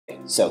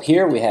so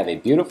here we have a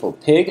beautiful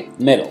pig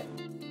middle.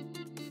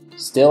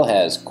 Still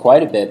has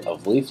quite a bit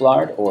of leaf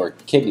lard or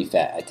kidney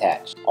fat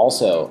attached.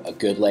 Also a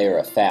good layer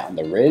of fat on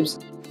the ribs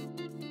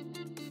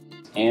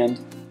and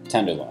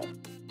tenderloin.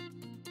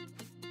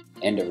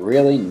 And a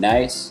really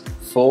nice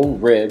full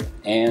rib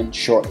and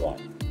short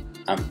loin.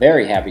 I'm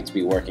very happy to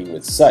be working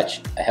with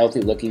such a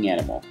healthy looking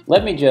animal.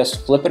 Let me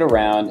just flip it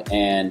around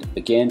and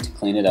begin to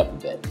clean it up a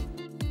bit.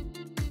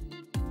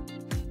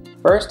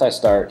 First I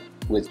start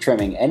with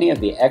trimming any of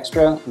the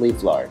extra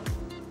leaf lard.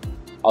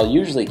 I'll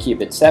usually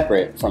keep it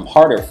separate from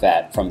harder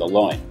fat from the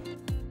loin.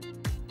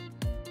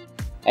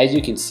 As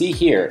you can see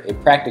here,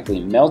 it practically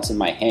melts in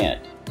my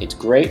hand. It's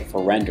great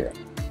for rendering.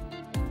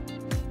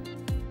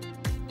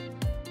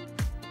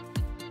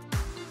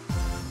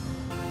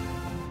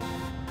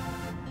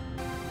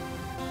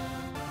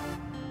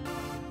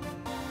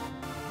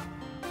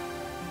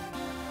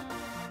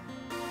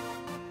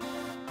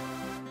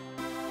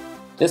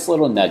 This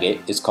little nugget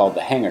is called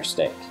the hanger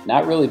steak.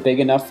 Not really big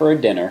enough for a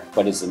dinner,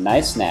 but is a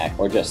nice snack,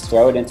 or just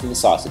throw it into the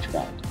sausage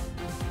grind.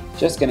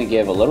 Just gonna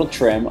give a little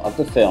trim of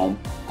the film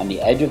on the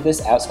edge of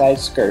this outside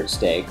skirt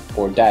steak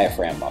or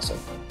diaphragm muscle.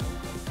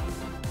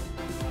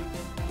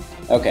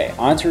 Okay,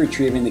 on to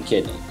retrieving the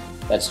kidney.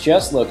 That's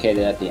just located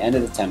at the end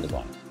of the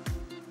tenderloin.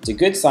 It's a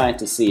good sign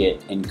to see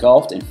it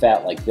engulfed in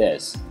fat like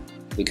this,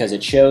 because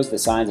it shows the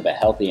signs of a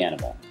healthy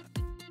animal.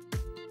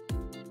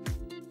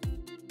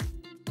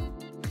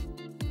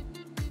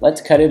 Let's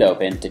cut it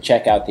open to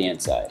check out the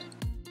inside.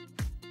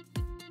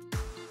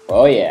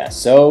 Oh yeah,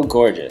 so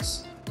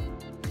gorgeous.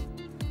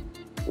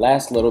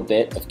 Last little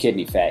bit of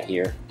kidney fat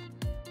here.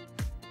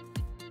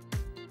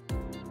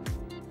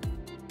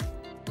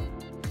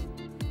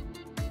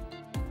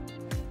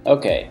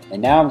 Okay,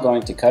 and now I'm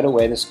going to cut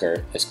away the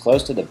skirt as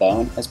close to the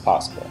bone as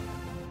possible.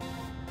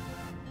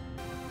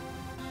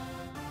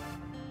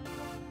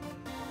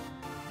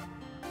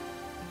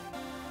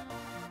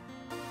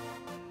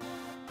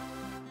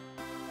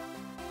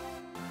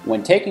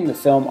 When taking the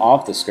film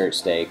off the skirt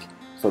steak,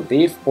 for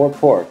beef or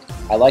pork,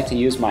 I like to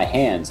use my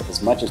hands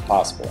as much as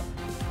possible.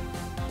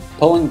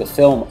 Pulling the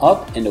film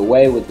up and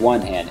away with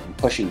one hand and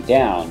pushing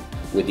down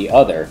with the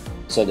other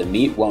so the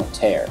meat won't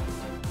tear.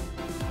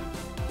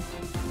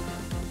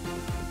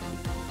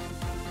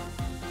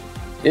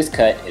 This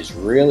cut is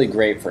really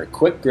great for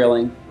quick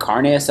grilling,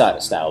 carne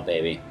asada style,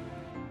 baby.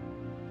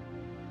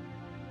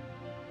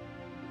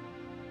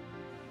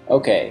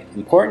 Okay,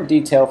 important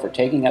detail for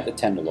taking out the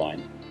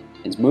tenderloin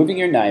is moving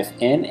your knife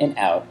in and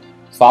out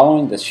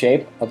following the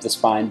shape of the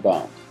spine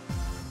bone.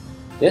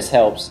 This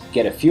helps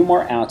get a few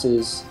more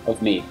ounces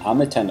of meat on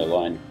the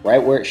tenderloin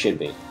right where it should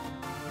be.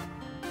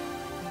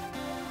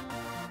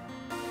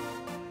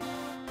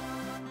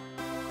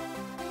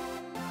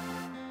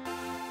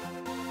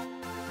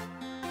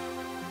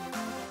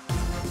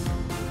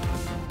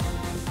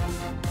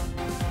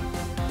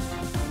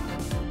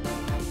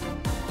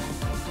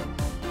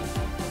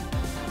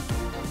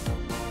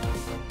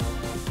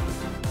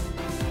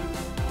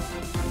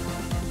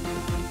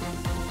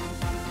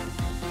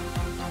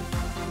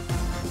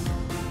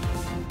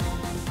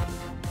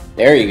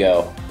 There you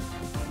go.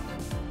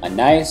 A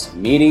nice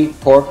meaty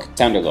pork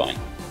tenderloin.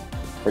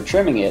 For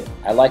trimming it,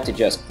 I like to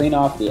just clean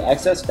off the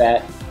excess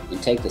fat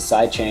and take the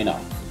side chain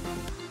off.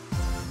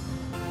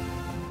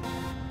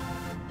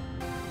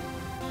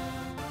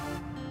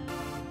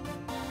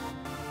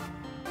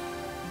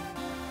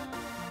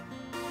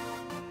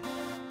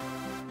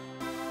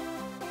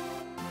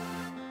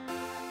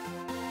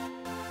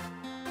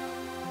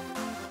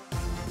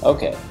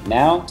 Okay,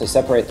 now to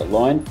separate the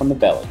loin from the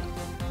belly.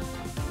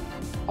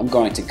 I'm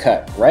going to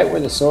cut right where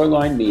the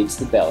sirloin meets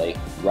the belly,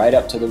 right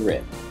up to the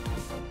rib.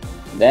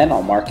 Then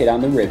I'll mark it on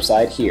the rib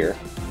side here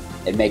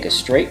and make a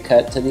straight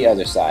cut to the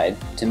other side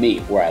to meet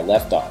where I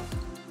left off.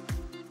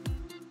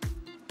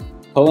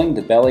 Pulling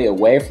the belly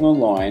away from the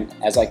loin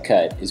as I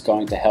cut is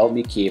going to help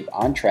me keep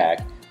on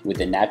track with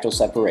the natural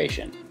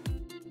separation.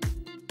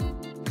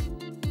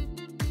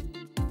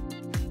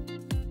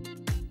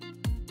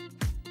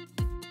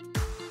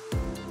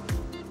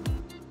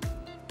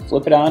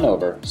 Flip it on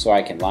over so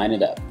I can line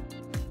it up.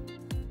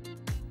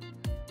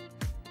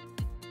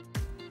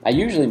 I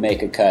usually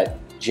make a cut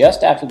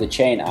just after the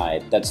chain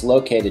eye that's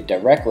located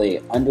directly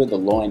under the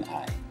loin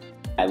eye.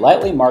 I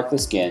lightly mark the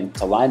skin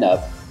to line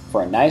up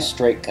for a nice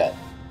straight cut.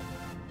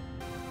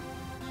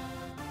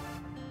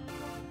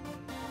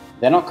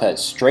 Then I'll cut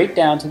straight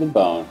down to the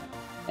bone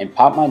and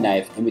pop my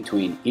knife in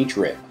between each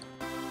rib.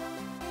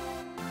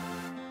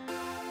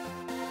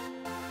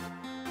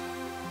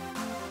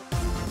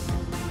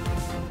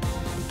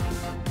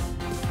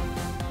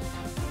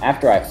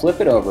 After I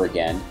flip it over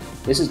again,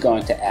 this is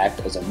going to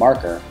act as a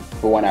marker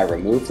for when I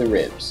remove the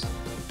ribs.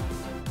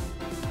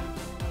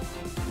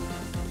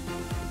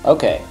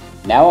 Okay,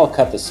 now I'll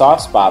cut the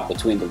soft spot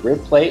between the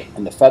rib plate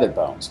and the feather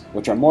bones,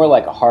 which are more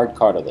like a hard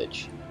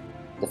cartilage.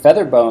 The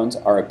feather bones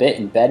are a bit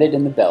embedded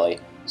in the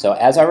belly, so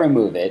as I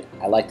remove it,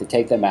 I like to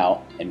take them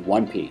out in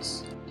one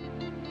piece.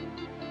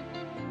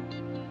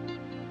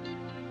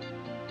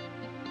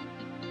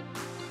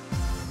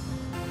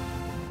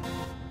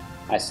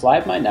 I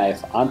slide my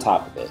knife on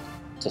top of it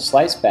to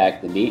slice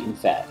back the meat and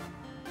fat,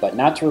 but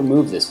not to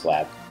remove this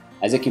flap,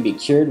 as it can be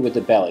cured with the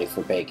belly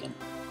for bacon.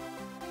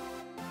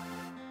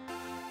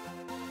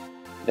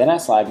 Then I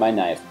slide my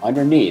knife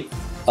underneath,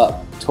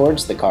 up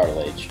towards the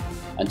cartilage,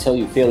 until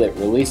you feel it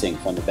releasing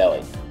from the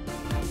belly.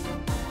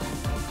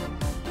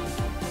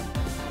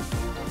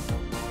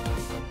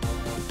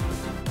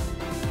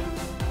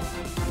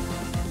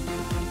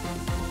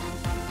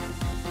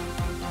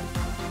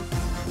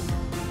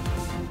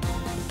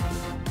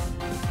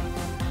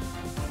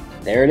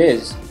 There it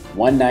is,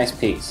 one nice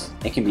piece.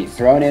 It can be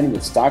thrown in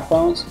with stock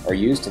bones or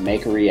used to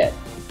make a rillette.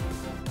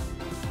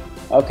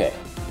 Okay,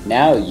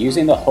 now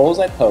using the holes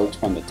I poked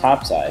from the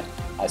top side,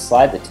 I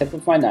slide the tip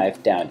of my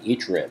knife down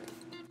each rib.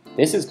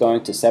 This is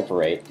going to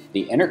separate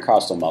the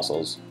intercostal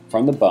muscles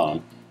from the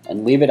bone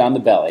and leave it on the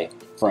belly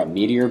for a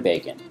meatier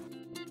bacon.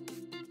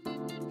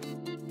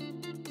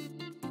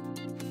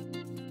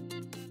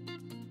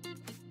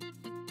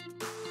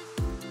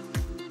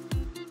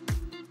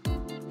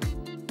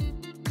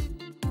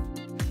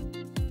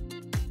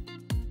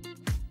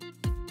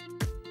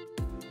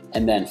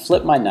 And then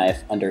flip my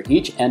knife under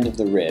each end of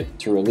the rib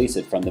to release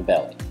it from the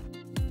belly.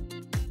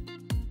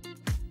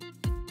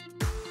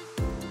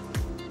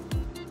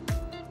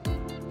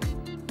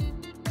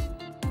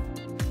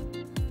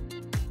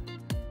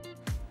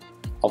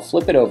 I'll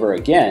flip it over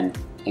again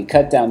and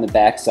cut down the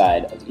back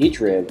side of each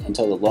rib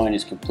until the loin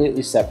is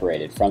completely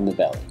separated from the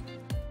belly.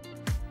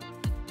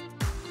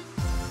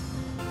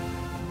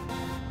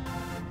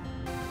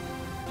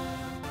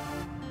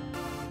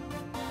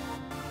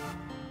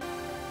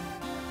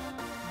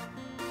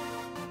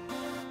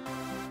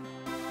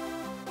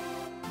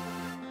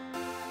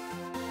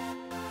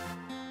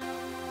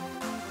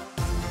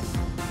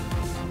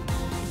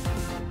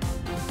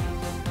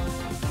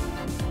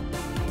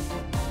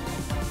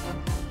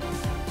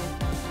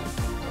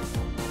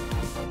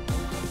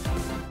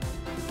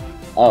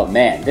 Oh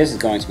man, this is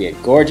going to be a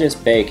gorgeous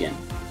bacon.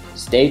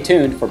 Stay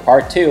tuned for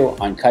part 2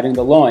 on cutting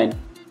the loin,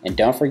 and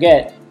don't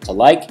forget to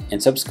like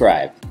and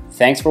subscribe.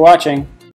 Thanks for watching.